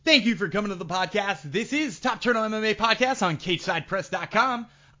Thank you for coming to the podcast. This is Top Turtle MMA Podcast on CageSidePress.com.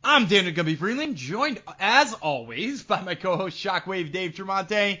 I'm Daniel Gumby Freeland, joined as always by my co-host Shockwave Dave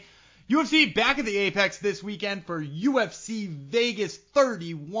Tremonte. UFC back at the Apex this weekend for UFC Vegas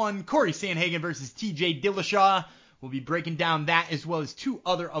 31. Corey Sandhagen versus TJ Dillashaw. We'll be breaking down that as well as two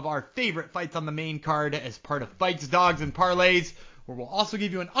other of our favorite fights on the main card as part of Fights, Dogs, and Parlays, where we'll also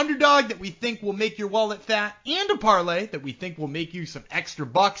give you an underdog that we think will make your wallet fat and a parlay that we think will make you some extra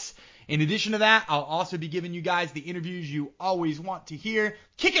bucks. In addition to that, I'll also be giving you guys the interviews you always want to hear.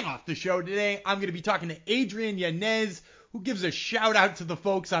 Kicking off the show today, I'm going to be talking to Adrian Yanez, who gives a shout out to the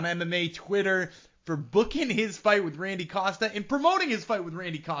folks on MMA Twitter for booking his fight with Randy Costa and promoting his fight with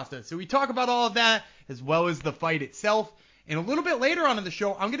Randy Costa. So we talk about all of that as well as the fight itself. And a little bit later on in the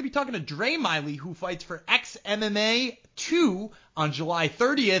show, I'm going to be talking to Dre Miley, who fights for XMMA 2 on July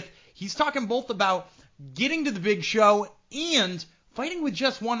 30th. He's talking both about getting to the big show and fighting with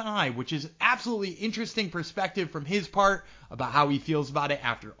just one eye, which is absolutely interesting perspective from his part about how he feels about it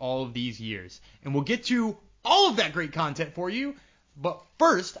after all of these years. And we'll get to all of that great content for you. But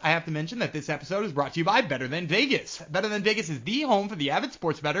first, I have to mention that this episode is brought to you by Better Than Vegas. Better Than Vegas is the home for the avid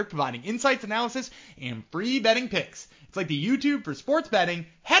sports bettor, providing insights, analysis, and free betting picks. It's like the YouTube for sports betting.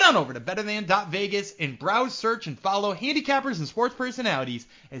 Head on over to betterthan.vegas and browse, search, and follow handicappers and sports personalities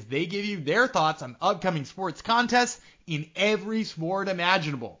as they give you their thoughts on upcoming sports contests in every sport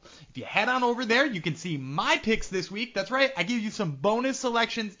imaginable. If you head on over there, you can see my picks this week. That's right, I give you some bonus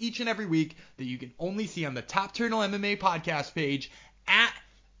selections each and every week that you can only see on the Top Turtle MMA podcast page at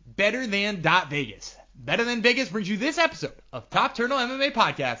betterthan.vegas. Better Than Vegas brings you this episode of Top Turtle MMA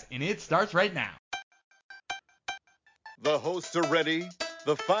Podcast, and it starts right now. The hosts are ready.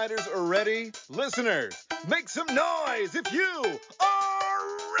 The fighters are ready. Listeners, make some noise if you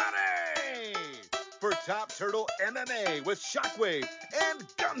are ready for Top Turtle MMA with Shockwave and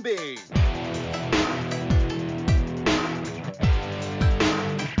Gumby.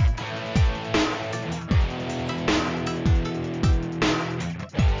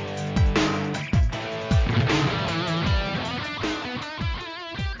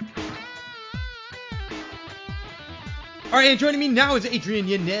 All right, and joining me now is Adrian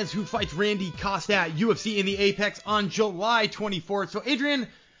Yanez, who fights Randy Costa at UFC in the Apex on July 24th. So, Adrian,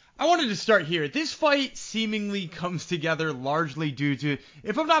 I wanted to start here. This fight seemingly comes together largely due to,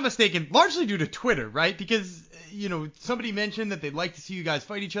 if I'm not mistaken, largely due to Twitter, right? Because, somebody mentioned that they'd like to see you guys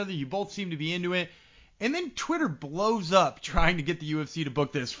fight each other. You both seem to be into it. And then Twitter blows up trying to get the UFC to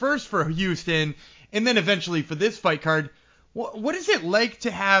book this, first for Houston, and then eventually for this fight card. What is it like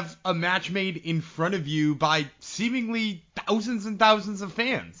to have a match made in front of you by seemingly thousands and thousands of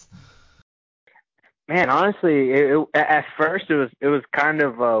fans? Man, honestly, at first it was kind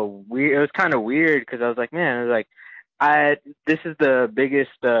of weird. It was kind of weird because I was like, man, it was like, this is the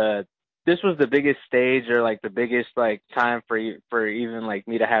biggest. This was the biggest stage or like the biggest like time for even like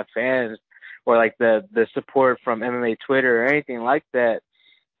me to have fans or like the support from MMA Twitter or anything like that.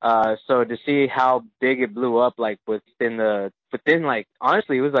 So to see how big it blew up, like within like,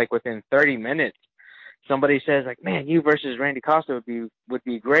 honestly, it was like within 30 minutes, somebody says like, man, you versus Randy Costa would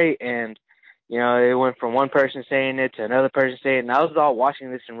be great. And, it went from one person saying it to another person saying it. And I was all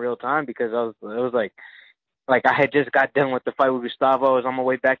watching this in real time because it was like I had just got done with the fight with Gustavo. I was on my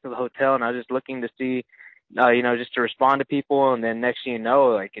way back to the hotel and I was just looking to see, just to respond to people. And then next thing you know,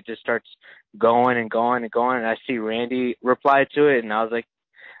 like it just starts going and going and going. And I see Randy reply to it. And I was like,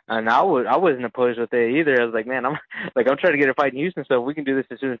 and I wasn't opposed with it either. I was like, man, I'm trying to get a fight in Houston, so if we can do this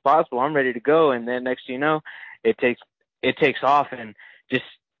as soon as possible, I'm ready to go. And then next thing you know, it takes off, and just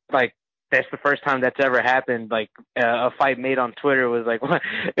like that's the first time that's ever happened. Like a fight made on Twitter was like,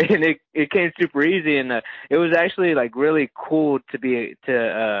 and it came super easy, and it was actually like really cool for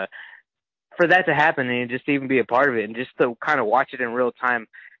that to happen and just even be a part of it, and just to kind of watch it in real time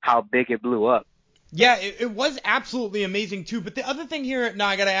how big it blew up. Yeah, it was absolutely amazing too. But the other thing here now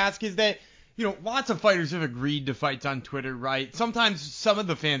I got to ask is that, lots of fighters have agreed to fights on Twitter, right? Sometimes some of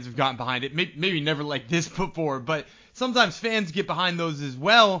the fans have gotten behind it. Maybe never like this before, but sometimes fans get behind those as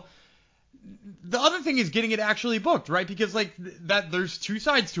well. The other thing is getting it actually booked, right? Because like that, there's two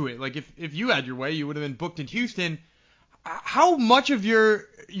sides to it. Like if you had your way, you would have been booked in Houston. How much of your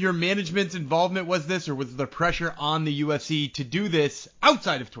management's involvement was this, or was the pressure on the UFC to do this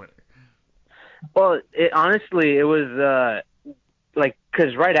outside of Twitter? Well, honestly, it was like,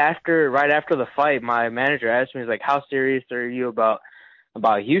 because right after the fight, my manager asked me, he's like, "How serious are you about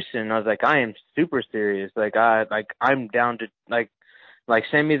Houston?" And I was like, "I am super serious. I'm down to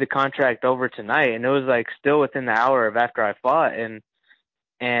send me the contract over tonight." And it was like still within the hour of after I fought, and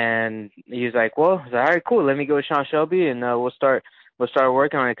he was like, "Well," I was like, "All right, cool. Let me go with Sean Shelby, and we'll start started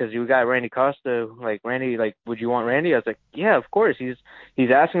working on it because you got Randy Costa. Like, Randy, like, would you want Randy? I was like, yeah, of course.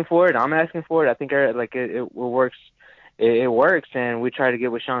 He's asking for it. I'm asking for it. I think it works. It works, and we tried to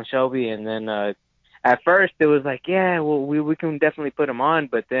get with Sean Shelby, and then at first it was like, yeah, well, we can definitely put him on,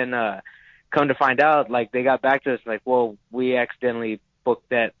 but then come to find out, like, they got back to us like, well, we accidentally booked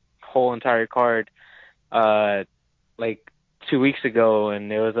that whole entire card like 2 weeks ago,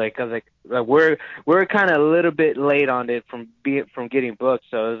 and it was like, I was like we're kind of a little bit late on it from getting booked,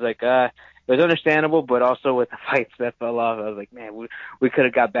 so it was like it was understandable, but also with the fights that fell off, I was like, man, we could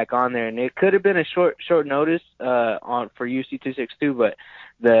have got back on there, and it could have been a short notice on for UC 262, but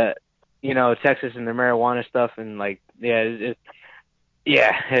the Texas and the marijuana stuff, and like, the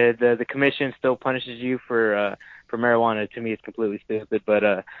commission still punishes you for marijuana. To me, it's completely stupid,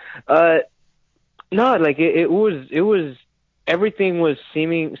 but no, like it was everything was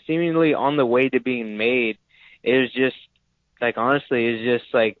seemingly on the way to being made. It was just like, honestly, it's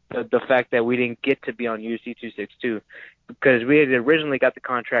just like the fact that we didn't get to be on UC 262 because we had originally got the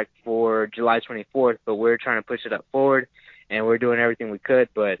contract for July 24th, but we're trying to push it up forward, and we're doing everything we could,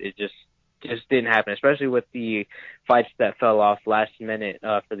 but it just didn't happen, especially with the fights that fell off last minute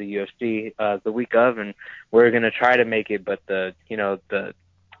for the UFC the week of, and we're gonna try to make it, but the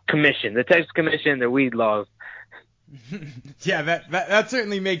commission, the Texas Commission, the weed laws. Yeah, that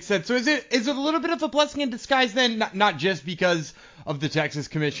certainly makes sense. So is it a little bit of a blessing in disguise then, not just because of the Texas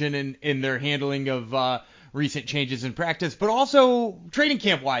Commission and their handling of recent changes in practice, but also training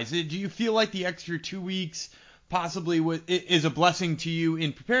camp wise? Do you feel like the extra 2 weeks possibly is a blessing to you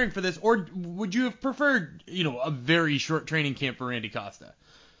in preparing for this, or would you have preferred a very short training camp for Randy Costa?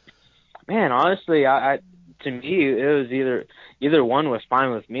 Man, honestly, I to me it was either one was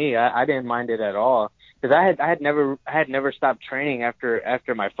fine with me. I didn't mind it at all. Because I had never stopped training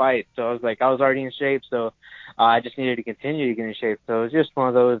after my fight, so I was like, I was already in shape, so I just needed to continue to get in shape. So it was just one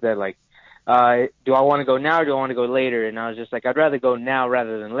of those that, like, do I want to go now or do I want to go later? And I was just like, I'd rather go now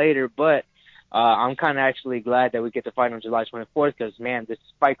rather than later. But I'm kind of actually glad that we get to fight on July 24th because, man, this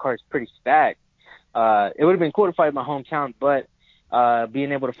fight card is pretty stacked. It would have been cool to fight in my hometown, but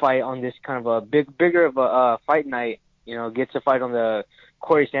being able to fight on this kind of a bigger of a fight night, get to fight on the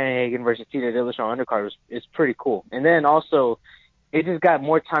Corey Sandhagen versus Tito Dillashaw undercard is pretty cool. And then also, it just got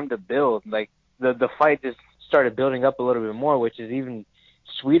more time to build. Like, the fight just started building up a little bit more, which is even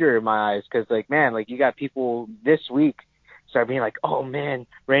sweeter in my eyes. Because, like, man, like, you got people this week start being like, oh, man,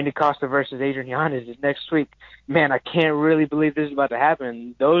 Randy Costa versus Adrian Yanez is next week. Man, I can't really believe this is about to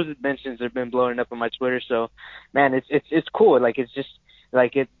happen. Those mentions have been blowing up on my Twitter. So, man, it's cool. Like, it's just,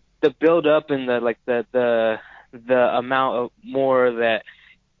 like, the build up and the amount of more that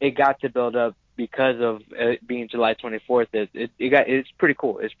it got to build up because of it being July 24th. It's pretty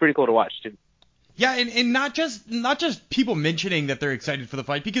cool. It's pretty cool to watch too. Yeah, and not just people mentioning that they're excited for the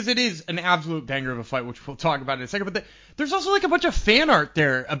fight, because it is an absolute banger of a fight, which we'll talk about in a second. But there's also like a bunch of fan art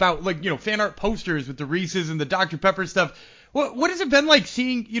there about, like, fan art posters with the Reese's and the Dr. Pepper stuff. What has it been like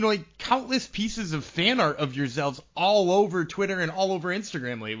seeing, like, countless pieces of fan art of yourselves all over Twitter and all over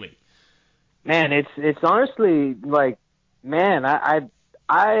Instagram lately? Man, it's honestly like, man,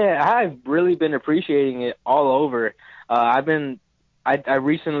 I've really been appreciating it all over. I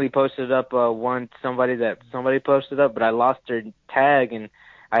recently posted up somebody posted up, but I lost their tag and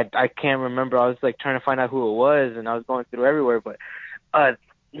I can't remember. I was like trying to find out who it was, and I was going through everywhere. But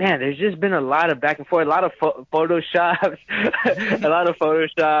man, there's just been a lot of back and forth, a lot of photoshops, a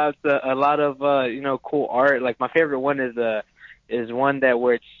lot of cool art. Like, my favorite one is one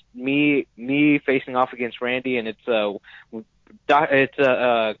where it's me facing off against Randy, and it's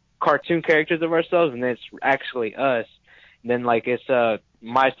cartoon characters of ourselves, and it's actually us. And then, like, it's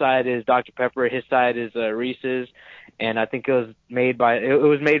my side is Dr. Pepper, his side is Reese's, and I think it was made by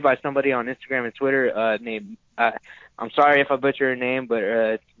somebody on Instagram and Twitter named I'm sorry if I butcher her name, but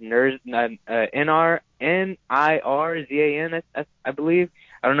it's Nirzan, I believe.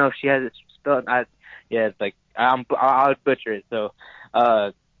 I don't know if she has it spelled. It's like I'll butcher it. So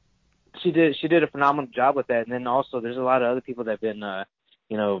she did a phenomenal job with that. And then also there's a lot of other people that have been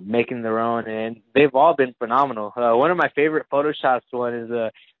making their own, and they've all been phenomenal. One of my favorite Photoshops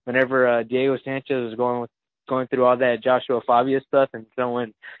is whenever Diego Sanchez was going through all that Joshua Fabia stuff, and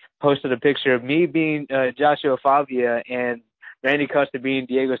someone posted a picture of me being Joshua Fabia and Randy Costa being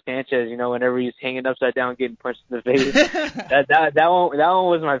Diego Sanchez, whenever he's hanging upside down getting punched in the face. that one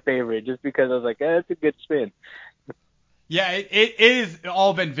was my favorite, just because I was like, that's a good spin. Yeah, it is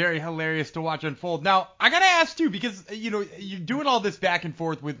all been very hilarious to watch unfold. Now, I gotta ask too, because you're doing all this back and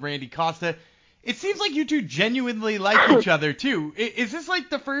forth with Randy Costa. It seems like you two genuinely like each other too. Is this like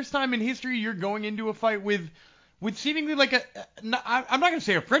the first time in history you're going into a fight with with seemingly like I'm not going to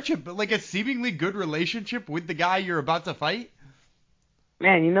say a friendship, but like a seemingly good relationship with the guy you're about to fight?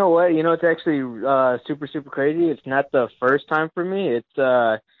 Man, you know what? You know, it's actually super super crazy. It's not the first time for me.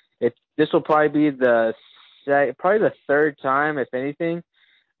 It's this will probably be probably the third time, if anything.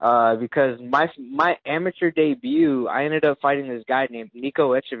 Because my amateur debut, I ended up fighting this guy named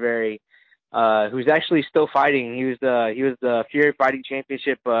Nico Echeverry, who's actually still fighting. He was the Fury Fighting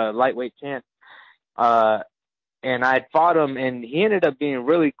Championship lightweight champ. And I fought him, and he ended up being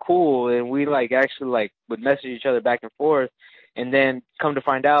really cool, and we like actually like would message each other back and forth. And then come to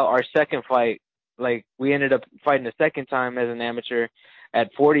find out, our second fight, like we ended up fighting the second time as an amateur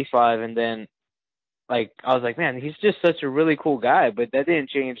at 45, and then like I was like, man, he's just such a really cool guy. But that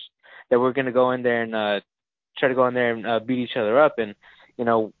didn't change that we're gonna go in there and try to go in there and beat each other up. And you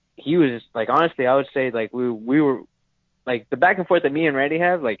know, he was like, honestly, I would say like we were like the back and forth that me and Randy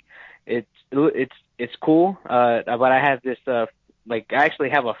have, like it's cool. But I have this like I actually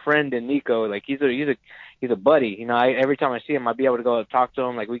have a friend in Nico. Like he's a buddy. You know, every time I see him, I'll be able to go talk to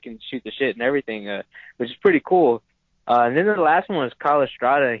him. Like we can shoot the shit and everything, which is pretty cool. And then the last one was Kyle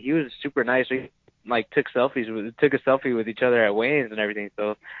Estrada. He was super nice. We like took a selfie with each other at weigh-ins and everything.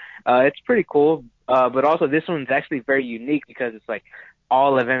 So it's pretty cool. But also this one's actually very unique because it's like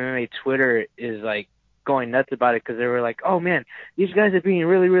all of MMA Twitter is like going nuts about it because they were like, oh man, these guys are being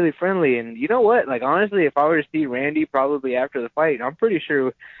really, really friendly. And you know what? Like, honestly, if I were to see Randy probably after the fight, I'm pretty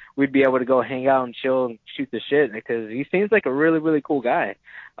sure we'd be able to go hang out and chill and shoot the shit because he seems like a really, really cool guy.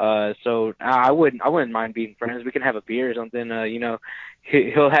 So I wouldn't mind being friends. We can have a beer or something. You know,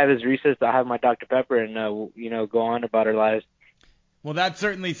 he'll have his recess. I'll have my Dr. Pepper and, you know, go on about our lives. Well, that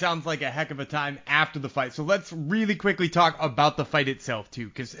certainly sounds like a heck of a time after the fight. So let's really quickly talk about the fight itself, too,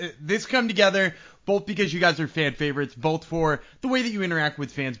 because this come together both because you guys are fan favorites, both for the way that you interact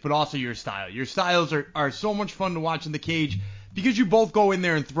with fans, but also your style. Your styles are so much fun to watch in the cage because you both go in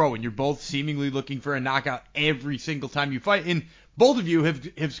there and throw, and you're both seemingly looking for a knockout every single time you fight. And both of you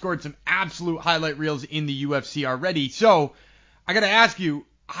have scored some absolute highlight reels in the UFC already. So I got to ask you,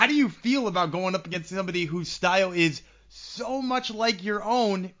 how do you feel about going up against somebody whose style is so much like your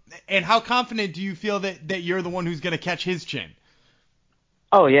own, and how confident do you feel that you're the one who's going to catch his chin?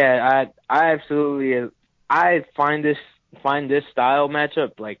 Oh yeah, I absolutely I find this style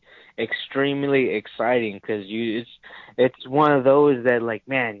matchup like extremely exciting because it's one of those that like,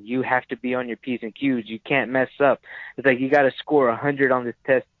 man, you have to be on your P's and Q's. You can't mess up. It's like you got to score 100 on this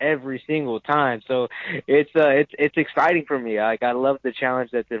test every single time. So it's exciting for me. Like I love the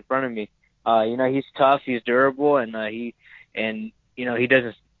challenge that's in front of me. You know, he's tough, he's durable, and you know, he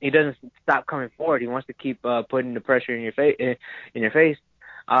doesn't stop coming forward. He wants to keep putting the pressure in your face.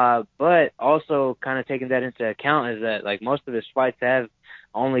 But also kind of taking that into account is that like most of his fights have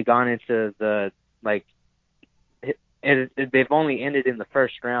only gone into the like they've only ended in the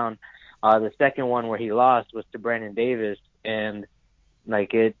first round. The second one where he lost was to Brandon Davis, and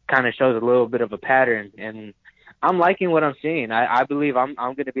like it kind of shows a little bit of a pattern. And I'm liking what I'm seeing. I believe I'm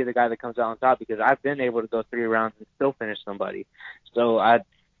going to be the guy that comes out on top because I've been able to go 3 rounds and still finish somebody. So I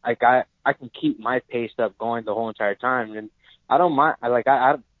can keep my pace up going the whole entire time, and I don't mind.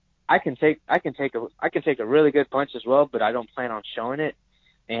 I can take a really good punch as well, but I don't plan on showing it,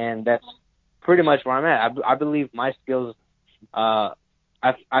 and that's pretty much where I'm at. I believe my skills. I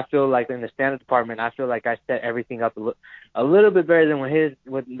feel like in the stand-up department, I feel like I set everything up a little bit better than what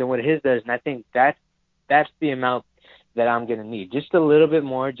his does, and I think that's the amount that I'm gonna need. Just a little bit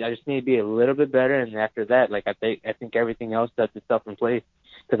more. I just need to be a little bit better, and after that, like I think everything else sets itself in place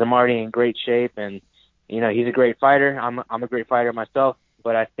because I'm already in great shape, and you know he's a great fighter. I'm a great fighter myself,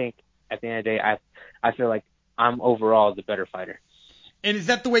 but I think at the end of the day, I feel like I'm overall the better fighter. And is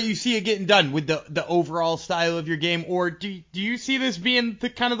that the way you see it getting done with the overall style of your game, or do you see this being the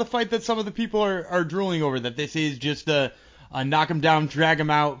kind of the fight that some of the people are drooling over, that this is just a knock him down, drag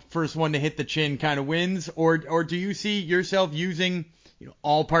him out, first one to hit the chin kind of wins, or do you see yourself using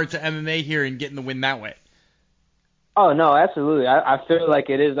all parts of MMA here and getting the win that way? Oh no, absolutely. I feel like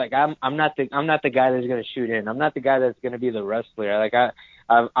it is like I'm not the guy that's gonna shoot in. I'm not the guy that's gonna be the wrestler. Like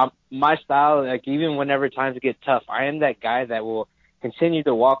I'm my style. Like even whenever times get tough, I am that guy that will continue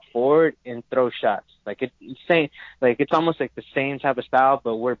to walk forward and throw shots. Like it's insane. Like it's almost like the same type of style,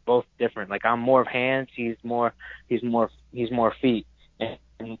 but we're both different. Like I'm more of hands. He's more feet.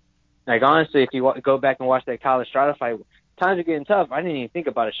 And like honestly, if you go back and watch that Kyle Estrada fight, times are getting tough. I didn't even think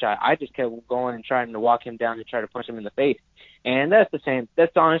about a shot. I just kept going and trying to walk him down and try to punch him in the face. And that's the same.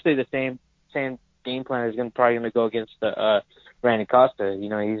 That's honestly the same game plan is probably gonna go against Brandon Costa. You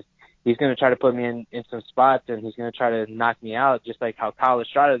know, he's gonna try to put me in some spots, and he's gonna try to knock me out just like how Kyle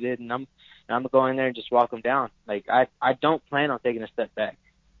Estrada did. And I'm and I'm going to go in there and just walk him down. Like, I don't plan on taking a step back.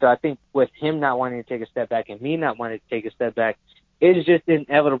 So I think with him not wanting to take a step back and me not wanting to take a step back, it is just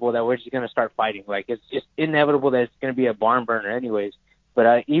inevitable that we're just going to start fighting. Like, it's just inevitable that it's going to be a barn burner anyways.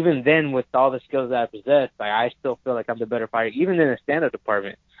 But even then, with all the skills that I possess, like, I still feel like I'm the better fighter. Even in the stand-up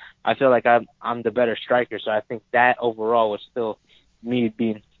department, I feel like I'm the better striker. So I think that overall was still me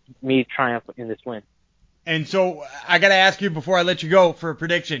triumphant in this win. And so I got to ask you before I let you go for a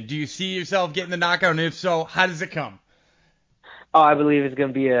prediction. Do you see yourself getting the knockout? And if so, how does it come? Oh, I believe it's going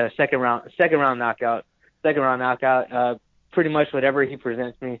to be a second round knockout. Pretty much whatever he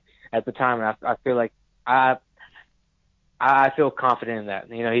presents me at the time. And I feel like I feel confident in that.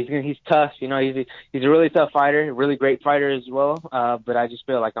 You know, he's tough. You know, he's a really tough fighter, a really great fighter as well. But I just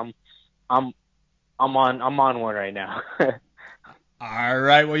feel like I'm on one right now. All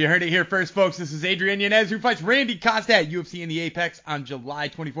right, well, you heard it here first, folks. This is Adrian Yanez, who fights Randy Costa at UFC in the Apex on July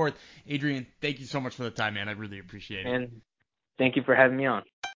 24th. Adrian, thank you so much for the time, man. I really appreciate it. And thank you for having me on.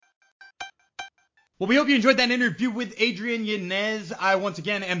 Well, we hope you enjoyed that interview with Adrian Yanez. I, once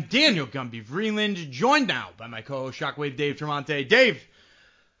again, am Daniel Gumby Vreeland, joined now by my co-host, Shockwave Dave Tremonte. Dave,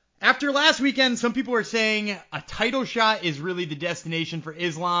 after last weekend, some people are saying a title shot is really the destination for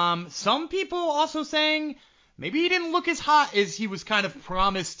Islam. Some people also saying maybe he didn't look as hot as he was kind of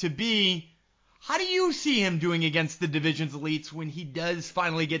promised to be. How do you see him doing against the division's elites when he does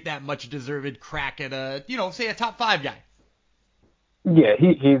finally get that much-deserved crack at say a top 5 guy? Yeah,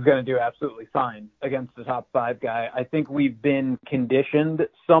 he's going to do absolutely fine against the top 5 guy. I think we've been conditioned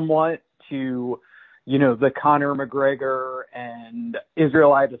somewhat to, the Conor McGregor and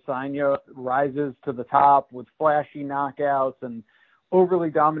Israel Adesanya rises to the top with flashy knockouts and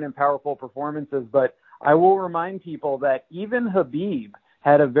overly dominant, powerful performances. But I will remind people that even Khabib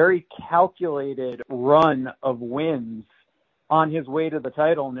had a very calculated run of wins on his way to the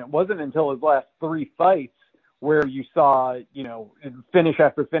title, and it wasn't until his last 3 fights where you saw, finish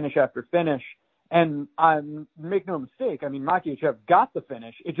after finish after finish. And make no mistake, I mean, Makhachev got the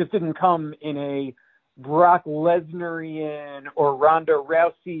finish. It just didn't come in a Brock Lesnarian or Ronda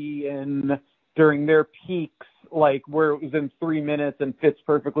Rousey during their peaks, like where it was in 3 minutes and fits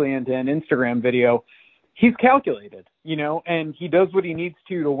perfectly into an Instagram video. He's calculated, and he does what he needs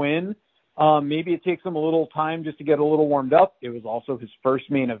to win. Maybe it takes him a little time just to get a little warmed up. It was also his first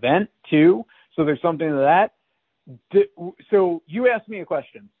main event, too. So there's something to that. So you asked me a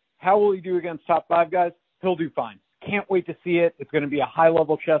question. How will he do against top 5 guys? He'll do fine. Can't wait to see it. It's going to be a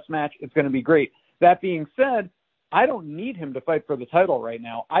high-level chess match. It's going to be great. That being said, I don't need him to fight for the title right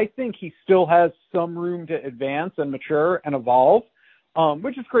now. I think he still has some room to advance and mature and evolve,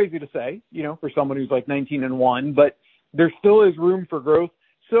 which is crazy to say, for someone who's like 19-1, but there still is room for growth.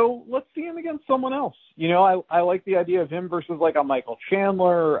 So let's see him against someone else. I like the idea of him versus like a Michael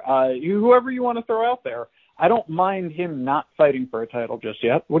Chandler, whoever you want to throw out there. I don't mind him not fighting for a title just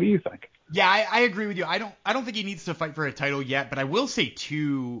yet. What do you think? Yeah, I agree with you. I don't think he needs to fight for a title yet, but I will say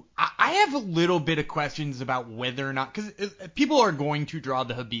too, I have a little bit of questions about whether or not, because people are going to draw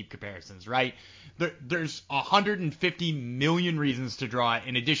the Khabib comparisons, right? There's 150 million reasons to draw it,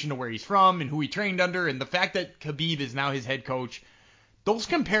 in addition to where he's from and who he trained under, and the fact that Khabib is now his head coach. Those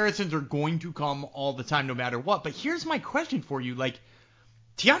comparisons are going to come all the time, no matter what. But here's my question for you,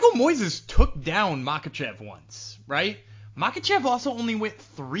 Thiago Moises took down Makhachev once, right? Makhachev also only went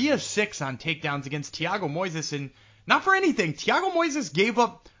 3 of 6 on takedowns against Thiago Moises, and not for anything, Thiago Moises gave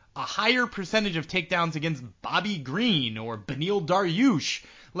up a higher percentage of takedowns against Bobby Green or Beneil Dariush.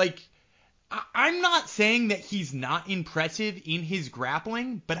 I'm not saying that he's not impressive in his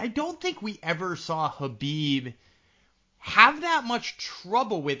grappling, but I don't think we ever saw Khabib have that much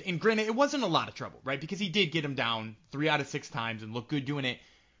trouble with, and granted, it wasn't a lot of trouble, right? Because he did get him down 3 out of 6 times and look good doing it.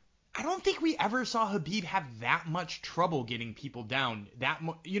 I don't think we ever saw Khabib have that much trouble getting people down.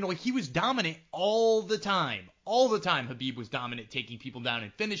 He was dominant all the time. All the time, Khabib was dominant, taking people down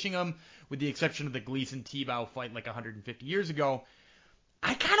and finishing them, with the exception of the Gleason-Tebow fight 150 years ago.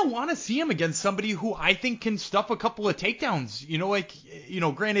 I kind of want to see him against somebody who I think can stuff a couple of takedowns.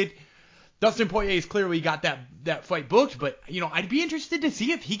 Granted, Dustin Poirier's clearly got that fight booked, but, I'd be interested to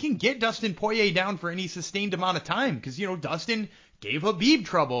see if he can get Dustin Poirier down for any sustained amount of time, because, Dustin gave Khabib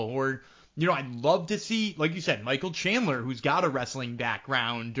trouble, or, I'd love to see, like you said, Michael Chandler, who's got a wrestling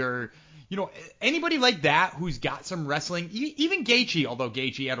background, or, anybody like that who's got some wrestling, even Gaethje, although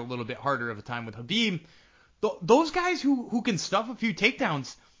Gaethje had a little bit harder of a time with Khabib, those guys who can stuff a few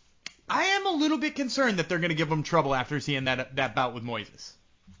takedowns, I am a little bit concerned that they're going to give him trouble after seeing that bout with Moises.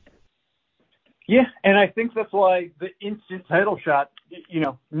 Yeah, and I think that's why the instant title shot,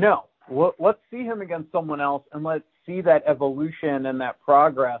 no. Let's see him against someone else, and let's see that evolution and that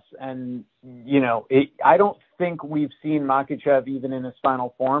progress. And, I don't think we've seen Makhachev even in his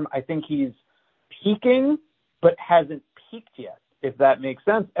final form. I think he's peaking, but hasn't peaked yet, if that makes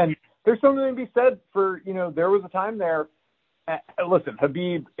sense. And there's something to be said for, there was a time there. Listen,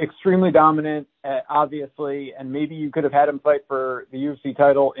 Khabib, extremely dominant, obviously, and maybe you could have had him fight for the UFC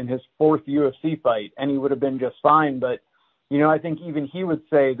title in his fourth UFC fight, and he would have been just fine. But, I think even he would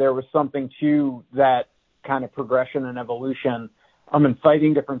say there was something to that kind of progression and evolution, and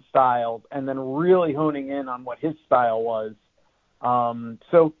fighting different styles, and then really honing in on what his style was.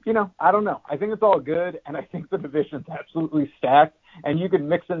 So, I don't know. I think it's all good, and I think the division's absolutely stacked, and you can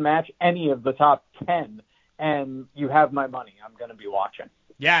mix and match any of the top 10, and you have my money. I'm going to be watching.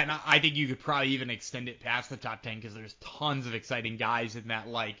 Yeah, and I think you could probably even extend it past the top 10 because there's tons of exciting guys in that,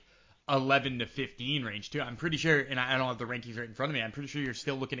 11 to 15 range, too. I'm pretty sure, and I don't have the rankings right in front of me, I'm pretty sure you're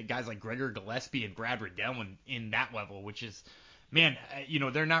still looking at guys like Gregor Gillespie and Brad Riddell in that level, which is, man,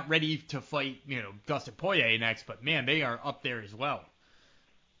 they're not ready to fight, Dustin Poirier next, but, man, they are up there as well.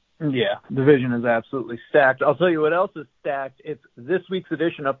 Yeah, division is absolutely stacked. I'll tell you what else is stacked. It's this week's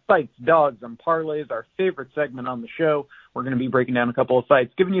edition of Fights, Dogs, and Parlays, our favorite segment on the show. We're going to be breaking down a couple of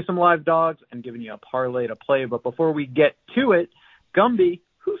fights, giving you some live dogs, and giving you a parlay to play. But before we get to it, Gumby,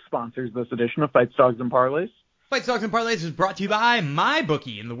 who sponsors this edition of Fights, Dogs, and Parlays? Fights, Dogs, and Parlays is brought to you by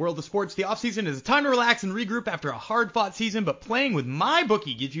MyBookie. In the world of sports, the offseason is a time to relax and regroup after a hard-fought season, but playing with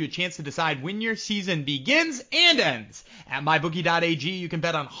MyBookie gives you a chance to decide when your season begins and ends. At MyBookie.ag, you can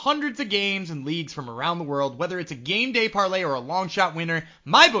bet on hundreds of games and leagues from around the world. Whether it's a game day parlay or a long shot winner,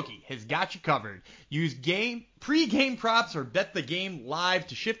 MyBookie has got you covered. Use pre-game props or bet the game live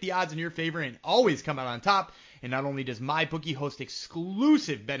to shift the odds in your favor and always come out on top. And not only does MyBookie host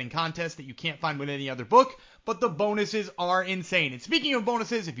exclusive betting contests that you can't find with any other book, but the bonuses are insane. And speaking of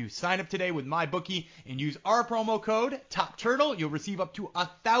bonuses, if you sign up today with MyBookie and use our promo code TOPTURTLE, you'll receive up to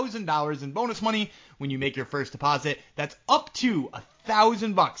 $1,000 in bonus money when you make your first deposit. That's up to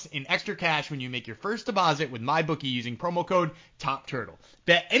 $1,000 in extra cash when you make your first deposit with MyBookie using promo code TOPTURTLE.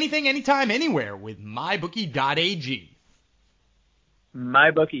 Bet anything, anytime, anywhere with MyBookie.ag.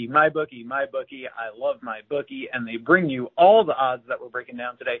 MyBookie. I love MyBookie, and they bring you all the odds that we're breaking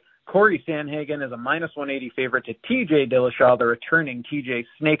down today. Corey Sandhagen is a minus 180 favorite to TJ Dillashaw, the returning TJ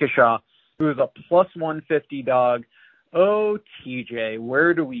Snakeshaw, who is a plus 150 dog. Oh, TJ,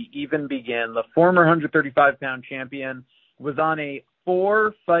 where do we even begin? The former 135-pound champion was on a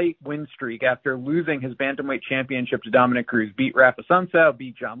 4-fight win streak after losing his bantamweight championship to Dominic Cruz, beat Rafa Sunsao,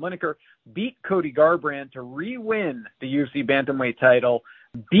 beat John Lineker, beat Cody Garbrandt to re-win the UFC bantamweight title,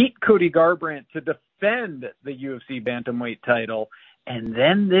 beat Cody Garbrandt to defend the UFC bantamweight title, and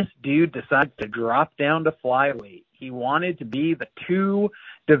then this dude decides to drop down to flyweight. He wanted to be the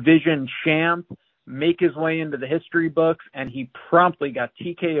 2-division champ, make his way into the history books, and he promptly got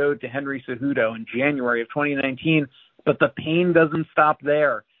TKO'd to Henry Cejudo in January of 2019. But the pain doesn't stop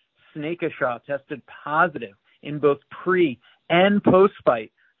there. Snakeshaw tested positive in both pre- and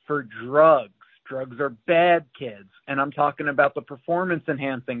post-fight for drugs. Drugs are bad, kids. And I'm talking about the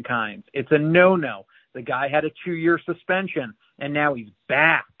performance-enhancing kinds. It's a no-no. The guy had a 2-year suspension, and now he's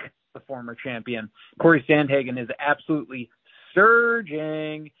back, the former champion. Corey Sandhagen is absolutely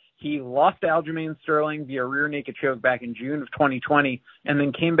surging. He lost to Aljamain Sterling via rear naked choke back in June of 2020, and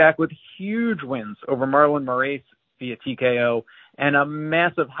then came back with huge wins over Marlon Moraes via TKO, and a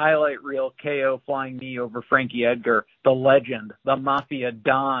massive highlight reel KO flying knee over Frankie Edgar, the legend, the Mafia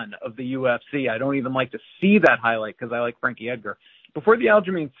Don of the UFC. I don't even like to see that highlight because I like Frankie Edgar. Before the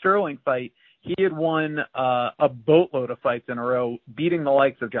Aljamain Sterling fight, he had won a boatload of fights in a row, beating the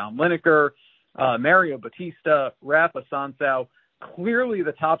likes of John Lineker, Mario Batista, Rafa Sunsao. Clearly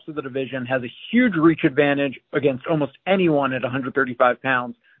the tops of the division, has a huge reach advantage against almost anyone at 135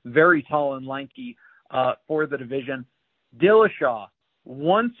 pounds, very tall and lanky, for the division. Dillashaw,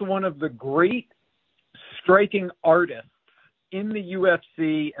 once one of the great striking artists in the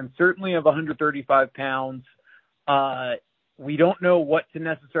UFC and certainly of 135 pounds, we don't know what to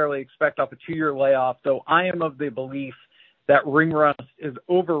necessarily expect off a 2-year layoff, though I am of the belief that ring rust is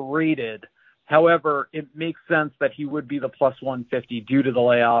overrated. However, it makes sense that he would be the plus 150 due to the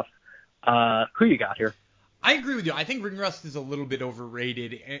layoff. Who you got here? I agree with you. I think ring rust is a little bit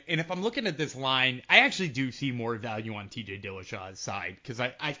overrated. And if I'm looking at this line, I actually do see more value on TJ Dillashaw's side because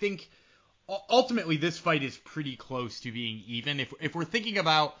I think ultimately this fight is pretty close to being even. If we're thinking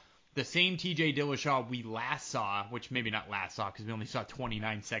about the same TJ Dillashaw we last saw, which maybe not last saw because we only saw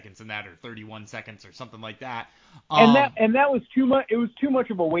 29 seconds in that or 31 seconds or something like that. And that was too much. It was too much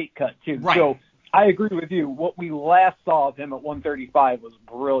of a weight cut too. Right. So I agree with you. What we last saw of him at 135 was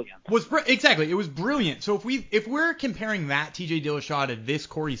brilliant. Exactly, it was brilliant. So if we're comparing that TJ Dillashaw to this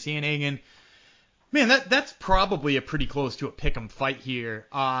Corey Sandhagen, man, that's probably a pretty close to a pick'em fight here.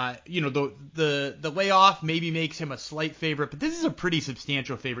 The layoff maybe makes him a slight favorite, but this is a pretty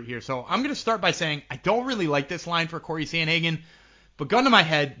substantial favorite here. So I'm going to start by saying I don't really like this line for Corey Sandhagen, but gun to my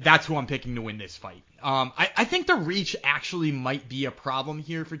head, that's who I'm picking to win this fight. I think the reach actually might be a problem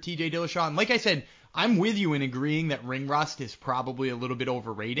here for TJ Dillashaw. And like I said, I'm with you in agreeing that ring rust is probably a little bit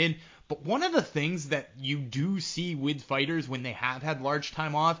overrated. But one of the things that you do see with fighters when they have had large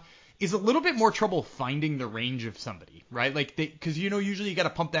time off is a little bit more trouble finding the range of somebody, right? Like, because usually you got to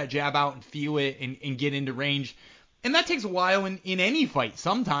pump that jab out and feel it and get into range. And that takes a while in any fight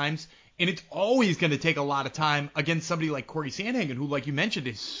sometimes. And it's always going to take a lot of time against somebody like Corey Sandhagen, who, like you mentioned,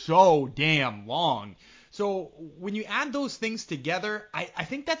 is so damn long. So when you add those things together, I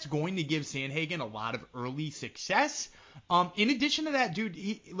think that's going to give Sandhagen a lot of early success. In addition to that, dude,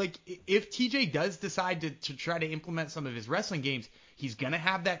 if TJ does decide to try to implement some of his wrestling games, he's going to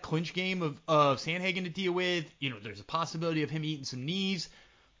have that clinch game of Sandhagen to deal with. There's a possibility of him eating some knees.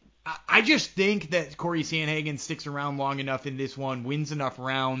 I just think that Corey Sandhagen sticks around long enough in this one, wins enough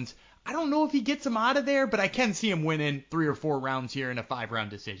rounds. I don't know if he gets him out of there, but I can see him winning 3 or 4 rounds here in a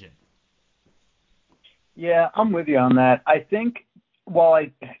 5-round decision. Yeah, I'm with you on that. I think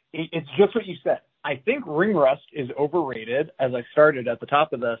it's just what you said. I think ring rust is overrated, as I started at the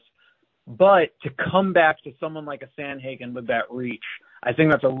top of this, but to come back to someone like a Sandhagen with that reach, I think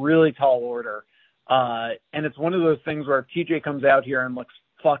that's a really tall order. And it's one of those things where if TJ comes out here and looks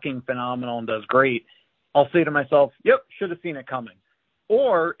fucking phenomenal and does great, I'll say to myself, yep, should have seen it coming.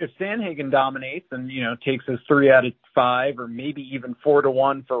 Or if Sandhagen dominates and, takes his 3 out of 5 or maybe even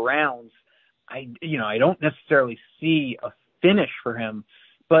 4-1 for rounds, I don't necessarily see a finish for him,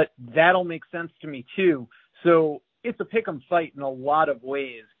 but that'll make sense to me too. So it's a pick'em fight in a lot of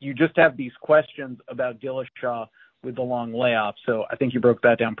ways. You just have these questions about Dillashaw with the long layoff. So I think you broke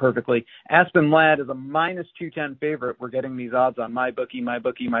that down perfectly. Aspen Ladd is a -210 favorite. We're getting these odds on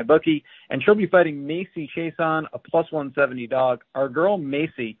MyBookie. And she'll be fighting Macy Chiasson, a +170 dog. Our girl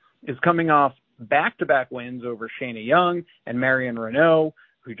Macy is coming off back-to-back wins over Shayna Young and Marion Renault,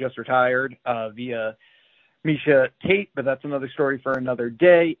 who just retired via Miesha Tate, but that's another story for another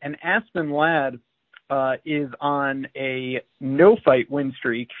day. And Aspen Ladd is on a no-fight win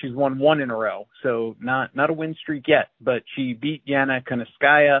streak. She's won 1 in a row, so not a win streak yet, but she beat Yana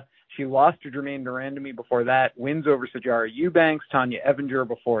Kunitskaya. She lost to Jermaine Durandamy before that, wins over Sijara Eubanks, Tanya Evinger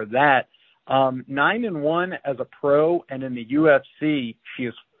before that. 9-1 as a pro, and in the UFC, she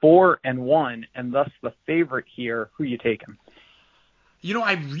is 4-1, and thus the favorite here. Who you taking?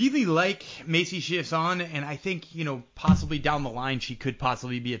 I really like Macy Chiasson, and I think, possibly down the line she could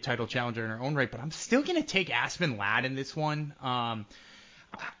possibly be a title challenger in her own right, but I'm still going to take Aspen Ladd in this one.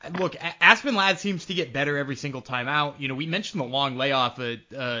 Look, Aspen Ladd seems to get better every single time out. We mentioned the long layoff of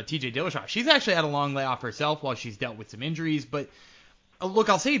TJ Dillashaw. She's actually had a long layoff herself while she's dealt with some injuries, but look,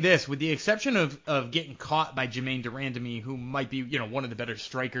 I'll say this, with the exception of getting caught by Jermaine Durandamy, who might be, one of the better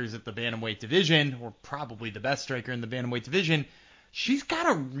strikers at the bantamweight division, or probably the best striker in the bantamweight division, she's got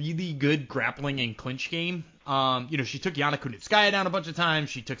a really good grappling and clinch game. She took Yana Kunitskaya down a bunch of times.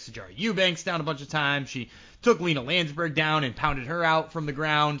 She took Sijara Eubanks down a bunch of times. She took Lena Landsberg down and pounded her out from the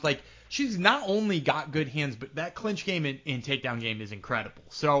ground. Like, she's not only got good hands, but that clinch game and takedown game is incredible.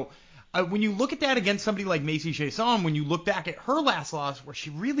 So when you look at that against somebody like Macy Chiasson, when you look back at her last loss where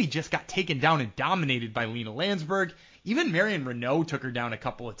she really just got taken down and dominated by Lena Landsberg, even Marion Renault took her down a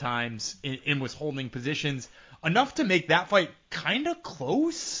couple of times and was holding positions enough to make that fight kind of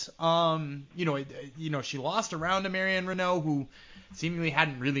close. She lost a round to Marion Renault, who seemingly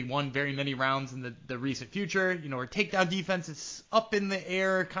hadn't really won very many rounds in the recent future. Her takedown defense is up in the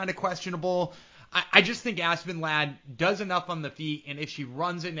air, kind of questionable. I just think Aspen Ladd does enough on the feet, and if she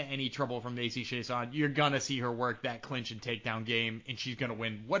runs into any trouble from Macy Chiasson, you're going to see her work that clinch and takedown game, and she's going to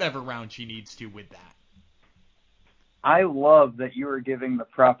win whatever round she needs to with that. I love that you are giving the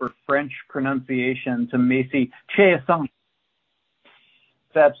proper French pronunciation to Macy Chiasson.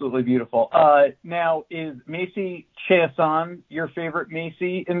 It's absolutely beautiful. Now, is Macy Chiasson your favorite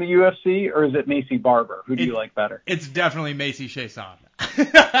Macy in the UFC, or is it Macy Barber? Who do you like better? It's definitely Macy Chiasson.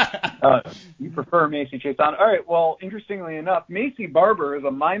 You prefer Macy Chiasson. All right, well, interestingly enough, Macy Barber is a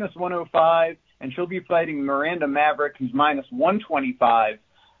 -105, and she'll be fighting Miranda Maverick, who's -125.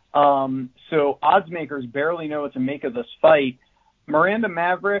 So odds makers barely know what to make of this fight. Miranda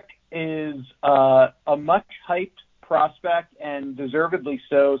Maverick is a much hyped prospect, and deservedly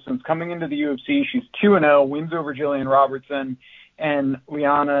so, since coming into the UFC. She's 2-0, wins over Jillian Robertson and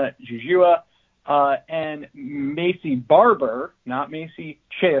Liana Jujua. And Macy Barber, not Macy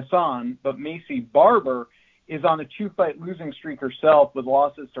Chiasson, but Macy Barber is on a 2-fight losing streak herself with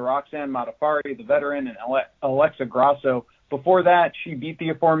losses to Roxanne Modafferi, the veteran, and Alexa Grasso. Before that, she beat the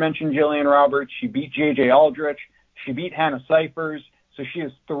aforementioned Jillian Roberts. She beat J.J. Aldrich. She beat Hannah Cyphers. So she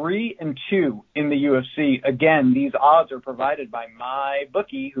is 3-2 in the UFC. Again, these odds are provided by my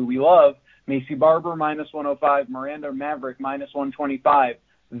bookie, who we love. Macy Barber, -105. Miranda Maverick, -125.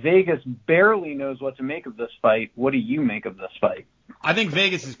 Vegas barely knows what to make of this fight. What do you make of this fight? I think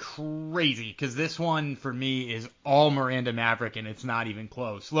Vegas is crazy because this one, for me, is all Miranda Maverick, and it's not even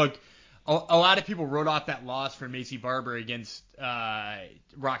close. Look, a lot of people wrote off that loss for Macy Barber against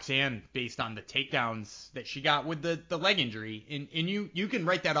Roxanne based on the takedowns that she got with the leg injury. And you can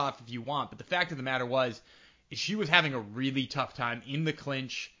write that off if you want, but the fact of the matter is she was having a really tough time in the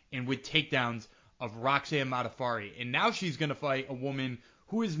clinch and with takedowns of Roxanne Modafferi. And now she's going to fight a woman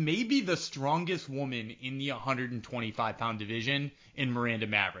who is maybe the strongest woman in the 125-pound division in Miranda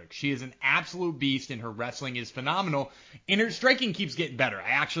Maverick. She is an absolute beast, and her wrestling is phenomenal, and her striking keeps getting better. I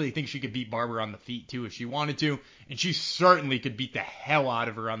actually think she could beat Barber on the feet, too, if she wanted to, and she certainly could beat the hell out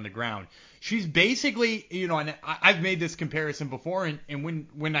of her on the ground. She's basically, and I've made this comparison before, and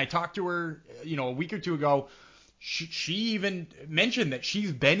when I talked to her, a week or two ago, she even mentioned that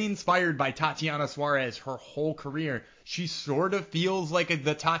she's been inspired by Tatiana Suarez her whole career. She sort of feels like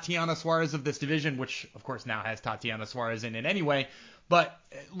the Tatiana Suarez of this division, which of course now has Tatiana Suarez in it anyway. But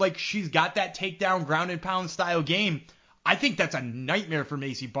like she's got that takedown ground and pound style game. I think that's a nightmare for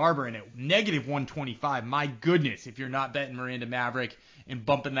Macy Barber, and at -125, my goodness, if you're not betting Miranda Maverick and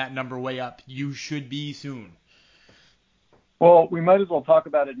bumping that number way up, you should be soon. Well, we might as well talk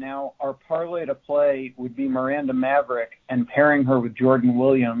about it now. Our parlay to play would be Miranda Maverick and pairing her with Jordan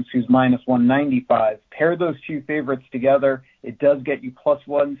Williams, who's -195. Pair those two favorites together. It does get you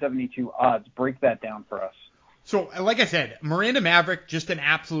 +172 odds. Break that down for us. So, like I said, Miranda Maverick, just an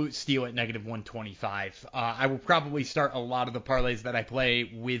absolute steal at -125. I will probably start a lot of the parlays that I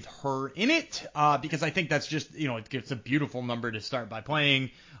play with her in it because I think that's just, it's a beautiful number to start by playing.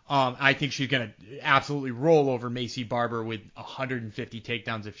 I think she's going to absolutely roll over Macy Barber with 150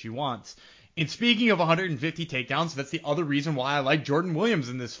 takedowns if she wants. And speaking of 150 takedowns, that's the other reason why I like Jordan Williams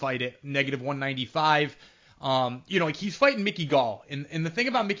in this fight at -195. He's fighting Mickey Gall. And the thing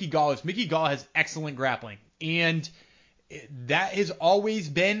about Mickey Gall is Mickey Gall has excellent grappling. And that has always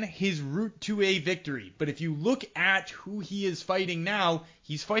been his route to a victory. But if you look at who he is fighting now,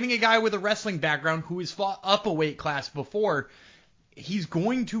 he's fighting a guy with a wrestling background who has fought up a weight class before. He's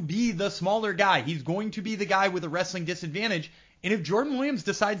going to be the smaller guy. He's going to be the guy with a wrestling disadvantage. And if Jordan Williams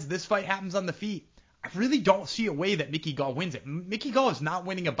decides this fight happens on the feet, I really don't see a way that Mickey Gall wins it. Mickey Gall is not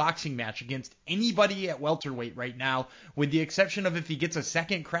winning a boxing match against anybody at welterweight right now, with the exception of if he gets a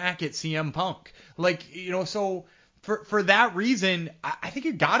second crack at CM Punk. So for that reason, I think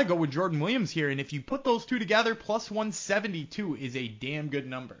you got to go with Jordan Williams here. And if you put those two together, +172 is a damn good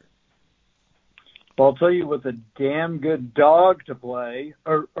number. Well, I'll tell you what's a damn good dog to play,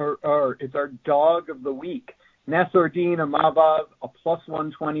 or it's our dog of the week. Nassourdine Imavov, a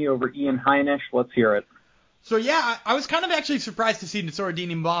 +120 over Ian Heinisch. Let's hear it. So, yeah, I was kind of actually surprised to see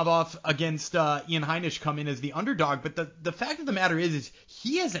Nassourdine Imavov against Ian Heinisch come in as the underdog. But the fact of the matter is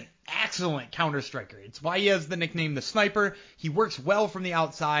he is an excellent counter striker. It's why he has the nickname the Sniper. He works well from the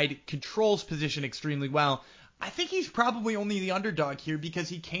outside, controls position extremely well. I think he's probably only the underdog here because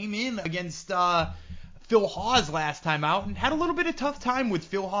he came in against Phil Hawes last time out and had a little bit of tough time with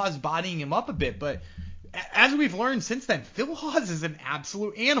Phil Hawes bodying him up a bit. But as we've learned since then, Phil Hawes is an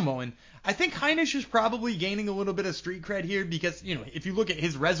absolute animal. And I think Heinisch is probably gaining a little bit of street cred here because, if you look at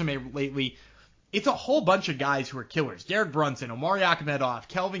his resume lately, it's a whole bunch of guys who are killers. Derek Brunson, Omari Akhmedov,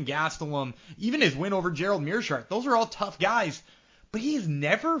 Kelvin Gastelum, even his win over Gerald Meerschaert. Those are all tough guys. But he has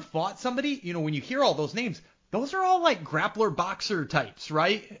never fought somebody, when you hear all those names, those are all like grappler boxer types,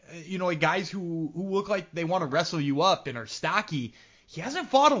 right? Like guys who look like they want to wrestle you up and are stocky. He hasn't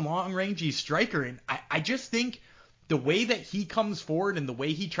fought a long-rangey striker, and I just think the way that he comes forward and the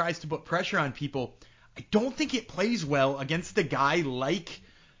way he tries to put pressure on people, I don't think it plays well against a guy like,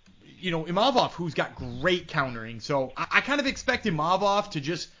 Imavov, who's got great countering. So I kind of expect Imavov to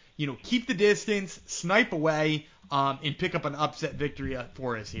just, keep the distance, snipe away, and pick up an upset victory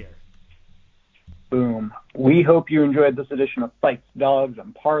for us here. Boom. We hope you enjoyed this edition of Fights, Dogs,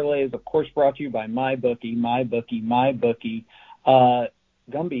 and Parlays, of course brought to you by MyBookie.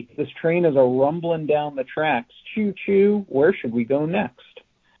 Gumby, this train is a rumbling down the tracks. Choo-choo. Where should we go next?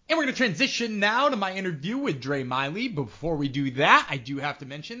 And we're going to transition now to my interview with Dre Miley. Before we do that, I do have to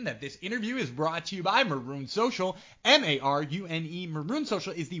mention that this interview is brought to you by Maroon Social, M-A-R-U-N-E. Maroon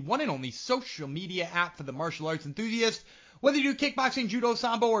Social is the one and only social media app for the martial arts enthusiast. Whether you do kickboxing, judo,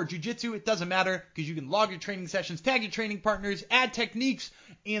 sambo, or jiu-jitsu, it doesn't matter because you can log your training sessions, tag your training partners, add techniques,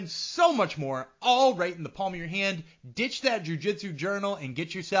 and so much more, all right in the palm of your hand. Ditch that jiu-jitsu journal and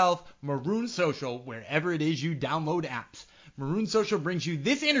get yourself Maroon Social wherever it is you download apps. Maroon Social brings you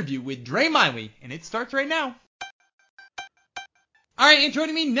this interview with Dre Miley, and it starts right now. All right, and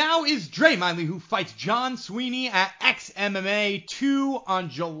joining me now is Dre Miley, who fights John Sweeney at XMMA 2 on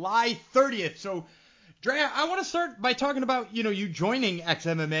July 30th. So, Dre, I want to start by talking about, you joining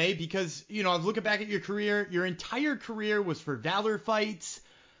XMMA because, I was looking back at your career. Your entire career was for Valor fights.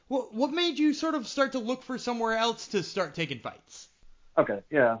 What made you sort of start to look for somewhere else to start taking fights? Okay,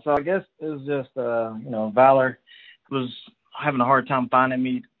 yeah. So I guess it was just, Valor was having a hard time finding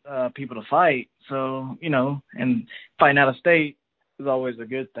me people to fight. So, and fighting out of state is always a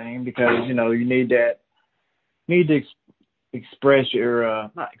good thing because, you need to express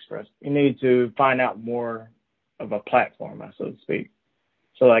your, you need to find out more of a platform, so to speak.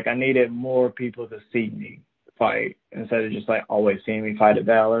 So, like, I needed more people to see me fight instead of just, like, always seeing me fight at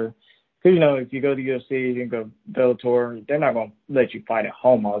Valor. Because, if you go to UFC, you can go Bellator, they're not going to let you fight at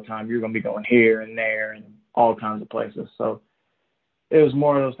home all the time. You're going to be going here and there and all kinds of places. So it was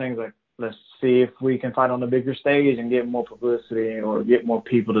more of those things like, let's see if we can fight on the bigger stage and get more publicity or get more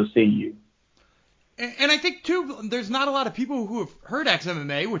people to see you. And I think, too, there's not a lot of people who have heard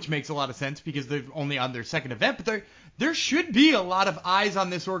XMMA, which makes a lot of sense because they're only on their second event. But there should be a lot of eyes on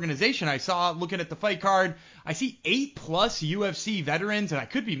this organization. I saw, looking at the fight card, I see 8+ UFC veterans, and I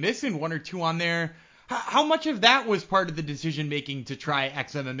could be missing one or two on there. How much of that was part of the decision-making to try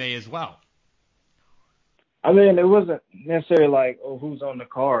XMMA as well? I mean, it wasn't necessarily like, oh, who's on the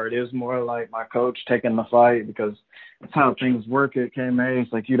card. It was more like my coach taking the fight because that's how things work at KMA.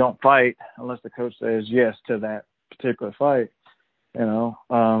 It's like you don't fight unless the coach says yes to that particular fight.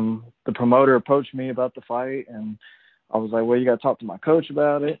 The promoter approached me about the fight, and I was like, well, you got to talk to my coach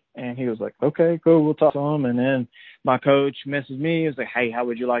about it. And he was like, okay, cool, we'll talk to him. And then my coach messaged me. He was like, hey, how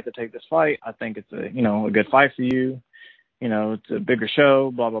would you like to take this fight? I think it's a good fight for you. It's a bigger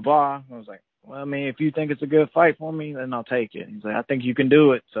show, blah, blah, blah. I was like, well, I mean, if you think it's a good fight for me, then I'll take it. He's like, I think you can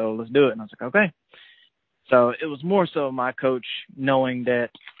do it, so let's do it. And I was like, okay. So it was more so my coach knowing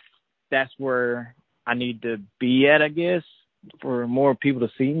that that's where I need to be at, I guess, for more people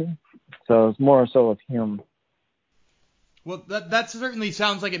to see me. So it's more so of him. Well, that certainly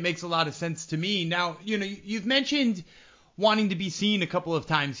sounds like it makes a lot of sense to me. Now, you've mentioned wanting to be seen a couple of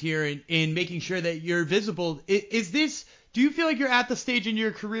times here and making sure that you're visible. Do you feel like you're at the stage in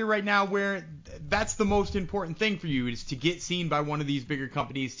your career right now where that's the most important thing for you, is to get seen by one of these bigger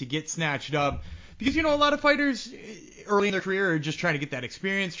companies, to get snatched up? Because, a lot of fighters early in their career are just trying to get that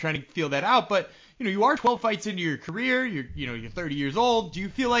experience, trying to feel that out. But, you are 12 fights into your career. You're 30 years old. Do you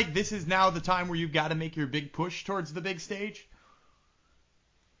feel like this is now the time where you've got to make your big push towards the big stage?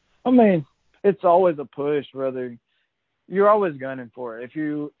 I mean, it's always a push, whether you're always gunning for it. If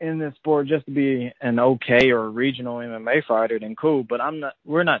you in this sport just to be an okay or regional MMA fighter, then cool. But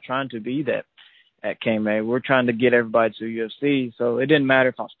we're not trying to be that at KMA. We're trying to get everybody to UFC. So it didn't matter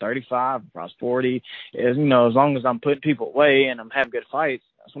if I was 35, if I was 40. As long as I'm putting people away and I'm having good fights,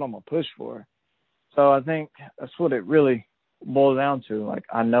 that's what I'm gonna push for. So I think that's what it really boils down to. Like,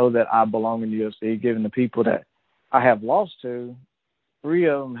 I know that I belong in the UFC, given the people that I have lost to. 3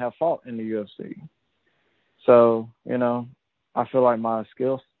 of them have fought in the UFC. So, I feel like my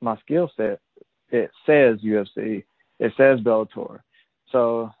skill set, it says UFC, it says Bellator.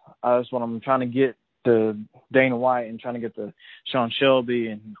 So that's what I'm trying to get to Dana White and trying to get to Sean Shelby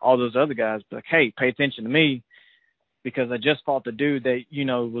and all those other guys. Like, hey, pay attention to me because I just fought the dude that,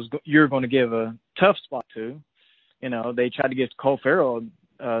 you're going to give a tough spot to. They tried to get Cole Farrell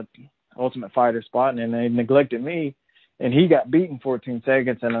Ultimate Fighter spot, and then they neglected me. And he got beaten 14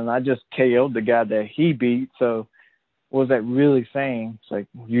 seconds, and then I just KO'd the guy that he beat. So what was that really saying? It's like,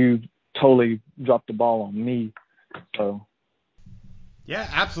 you totally dropped the ball on me. So. Yeah,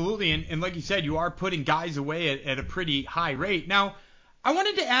 absolutely. And like you said, you are putting guys away at a pretty high rate. Now, I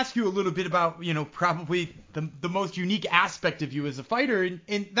wanted to ask you a little bit about, probably the most unique aspect of you as a fighter,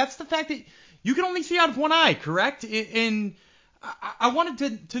 and that's the fact that you can only see out of one eye, correct? And I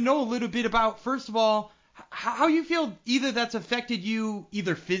wanted to know a little bit about, first of all, how you feel either that's affected you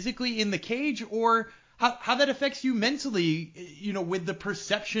either physically in the cage or how that affects you mentally, with the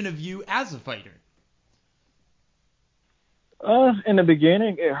perception of you as a fighter. In the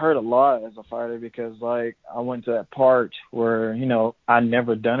beginning, it hurt a lot as a fighter because, like, I went to that part where, I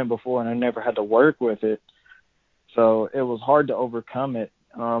never done it before and I never had to work with it. So it was hard to overcome it,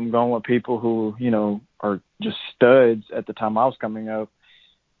 going with people who, are just studs at the time I was coming up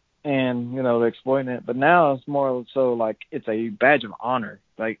and, they're exploiting it. But now it's more so like it's a badge of honor.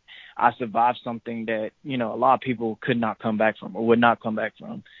 Like, I survived something that, a lot of people could not come back from or would not come back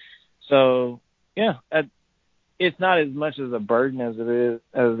from. So, yeah, it's not as much as a burden as it is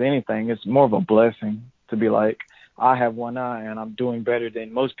as anything. It's more of a blessing to be like, I have one eye and I'm doing better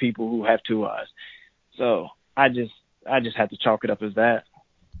than most people who have two eyes. So I just had to chalk it up as that.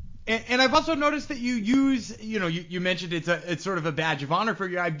 And I've also noticed that you use, you mentioned it's sort of a badge of honor for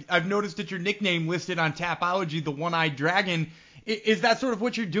you. I've noticed that your nickname listed on Tapology, the One-Eyed Dragon. Is that sort of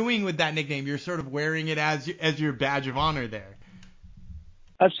what you're doing with that nickname? You're sort of wearing it as your badge of honor there.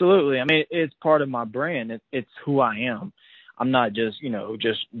 Absolutely. I mean, it's part of my brand. It's who I am. I'm not just,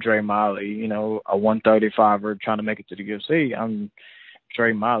 just Dre Miley, a 135er trying to make it to the UFC. I'm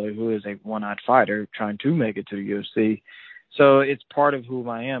Dre Miley, who is a one-eyed fighter trying to make it to the UFC. So it's part of who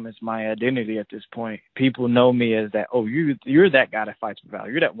I am. It's my identity at this point. People know me as that, oh, you're that guy that fights for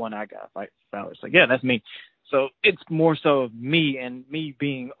Valor. You're that one-eyed guy that fights for Valor. It's like, yeah, that's me. So it's more so of me and me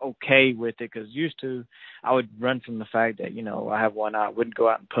being okay with it, because used to I would run from the fact that, I have one eye. I wouldn't go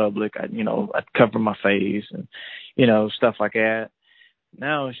out in public. I'd cover my face and, stuff like that.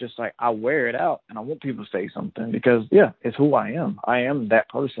 Now it's just like I wear it out and I want people to say something because, yeah, it's who I am. I am that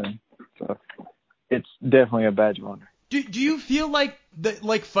person. So it's definitely a badge of honor. Do you feel like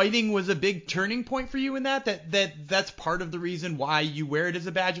fighting was a big turning point for you in that's part of the reason why you wear it as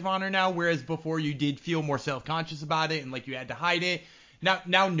a badge of honor now, whereas before you did feel more self-conscious about it and like you had to hide it?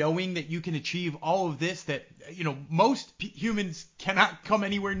 Now knowing that you can achieve all of this, that most humans cannot come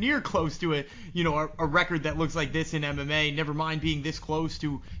anywhere near close to a record that looks like this in MMA. Never mind being this close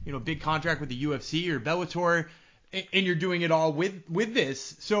to a big contract with the UFC or Bellator. And you're doing it all with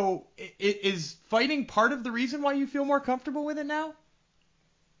this. So is fighting part of the reason why you feel more comfortable with it now?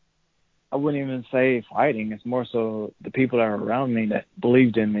 I wouldn't even say fighting. It's more so the people that are around me that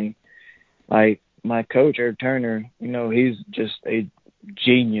believed in me. Like my coach, Eric Turner, he's just a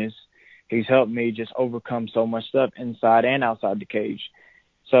genius. He's helped me just overcome so much stuff inside and outside the cage.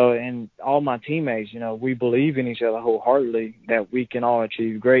 So, and all my teammates, we believe in each other wholeheartedly that we can all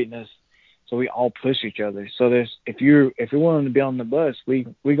achieve greatness. So we all push each other. So if you're willing to be on the bus, we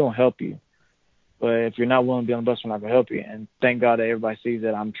gonna help you. But if you're not willing to be on the bus, we're not gonna help you. And thank God that everybody sees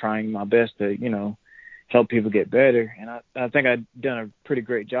that I'm trying my best to, help people get better. And I think I've done a pretty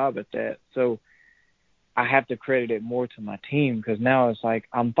great job at that. So I have to credit it more to my team, because now it's like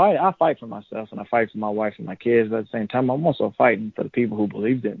I fight for myself and I fight for my wife and my kids, but at the same time I'm also fighting for the people who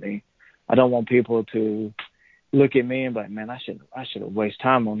believed in me. I don't want people to look at me and be like, man, I should have wasted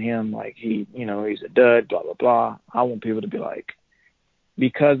time on him. Like he's a dud, blah, blah, blah. I want people to be like,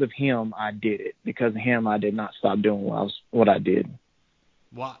 because of him, I did it. Because of him, I did not stop doing what I did.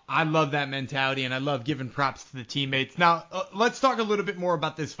 Well, I love that mentality, and I love giving props to the teammates. Now, let's talk a little bit more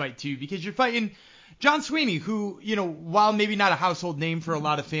about this fight, too, because you're fighting John Sweeney, who, while maybe not a household name for a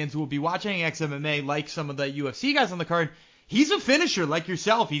lot of fans who will be watching XMMA, like some of the UFC guys on the card, he's a finisher like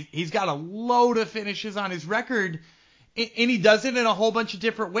yourself. He's got a load of finishes on his record, and he does it in a whole bunch of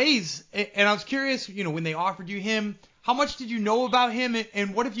different ways. And I was curious, when they offered you him, how much did you know about him,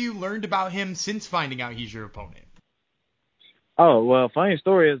 and what have you learned about him since finding out he's your opponent? Oh, well, funny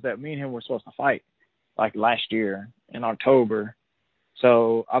story is that me and him were supposed to fight like last year in October.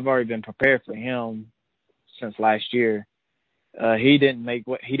 So I've already been prepared for him since last year. He didn't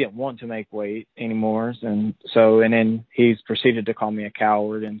want to make weight anymore, and then he's proceeded to call me a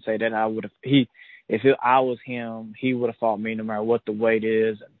coward and say that I was him, he would have fought me no matter what the weight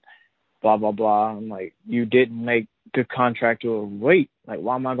is, and blah blah blah. I'm like, you didn't make the contractual weight. Like,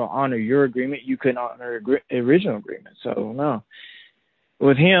 why am I gonna honor your agreement? You couldn't honor the original agreement. So no.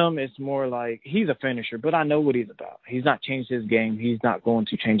 With him, it's more like he's a finisher, but I know what he's about. He's not changed his game. He's not going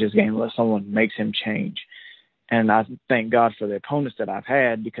to change his game unless someone makes him change. And I thank God for the opponents that I've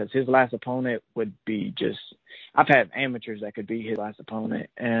had, because his last opponent would be I've had amateurs that could be his last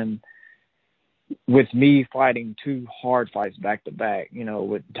opponent. And with me fighting two hard fights back to back,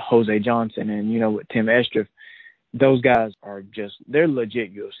 with Jose Johnson and, with Tim Estrif, those guys are they're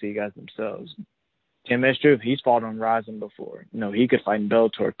legit UFC guys themselves. Tim Estrif, he's fought on Rising before. He could fight in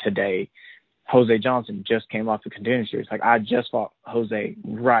Bellator today. Jose Johnson just came off the Contender Series. Like, I just fought Jose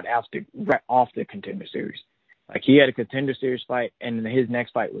right off the Contender Series. Like, he had a Contender Series fight, and his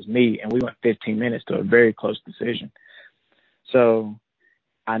next fight was me, and we went 15 minutes to a very close decision. So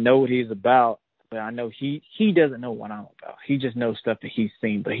I know what he's about. but I know he doesn't know what I'm about. He just knows stuff that he's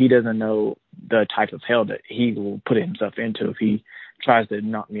seen, but he doesn't know the type of hell that he will put himself into if he tries to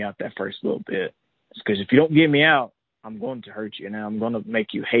knock me out that first little bit. Because if you don't get me out, I'm going to hurt you, and I'm going to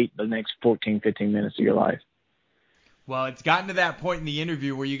make you hate the next 14, 15 minutes of your life. Well, it's gotten to that point in the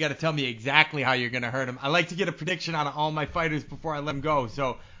interview where you got to tell me exactly how you're going to hurt him. I like to get a prediction on all my fighters before I let them go.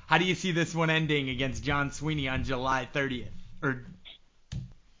 So how do you see this one ending against John Sweeney on July 30th?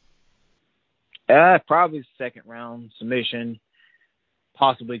 Probably second round submission,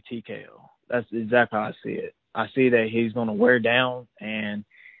 possibly TKO. That's exactly how I see it. I see that he's going to wear down, and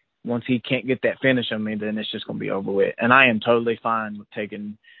once he can't get that finish on me, then it's just going to be over with. And I am totally fine with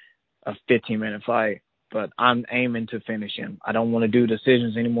taking a 15-minute fight, but I'm aiming to finish him. I don't want to do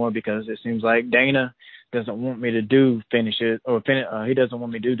decisions anymore because it seems like Dana doesn't want me to do finishes, or he doesn't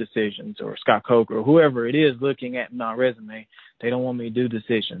want me to do decisions, or Scott Coker, or whoever it is looking at my resume. They don't want me to do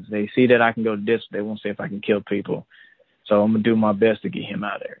decisions. They see that I can go to distance. They want to see if I can kill people. So I'm going to do my best to get him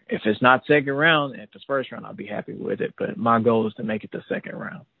out of there. If it's not second round, if it's first round, I'll be happy with it. But my goal is to make it the second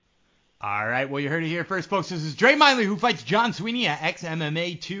round. All right, well, you heard it here first, folks. This is Dre Miley, who fights John Sweeney at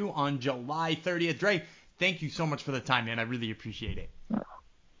XMMA 2 on July 30th. Dre, thank you so much for the time, man. I really appreciate it.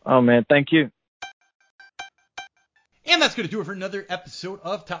 Oh, man, thank you. And that's going to do it for another episode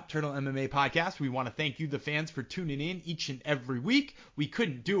of Top Turtle MMA Podcast. We want to thank you, the fans, for tuning in each and every week. We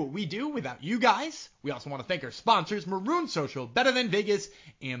couldn't do what we do without you guys. We also want to thank our sponsors, Maroon Social, Better Than Vegas,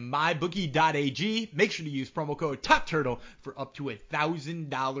 and MyBookie.ag. Make sure to use promo code TOPTURTLE for up to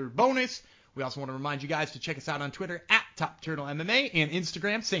 $1,000 bonus. We also want to remind you guys to check us out on Twitter at Top Turtle MMA and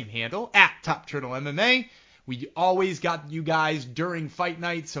Instagram, same handle, at Top Turtle MMA. We always got you guys during fight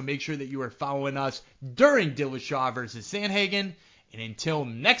night, so make sure that you are following us during Dillashaw versus Sandhagen. And until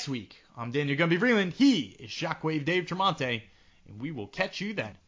next week, I'm Daniel Gumby Freeland. He is Shockwave Dave Tremonte, and we will catch you then.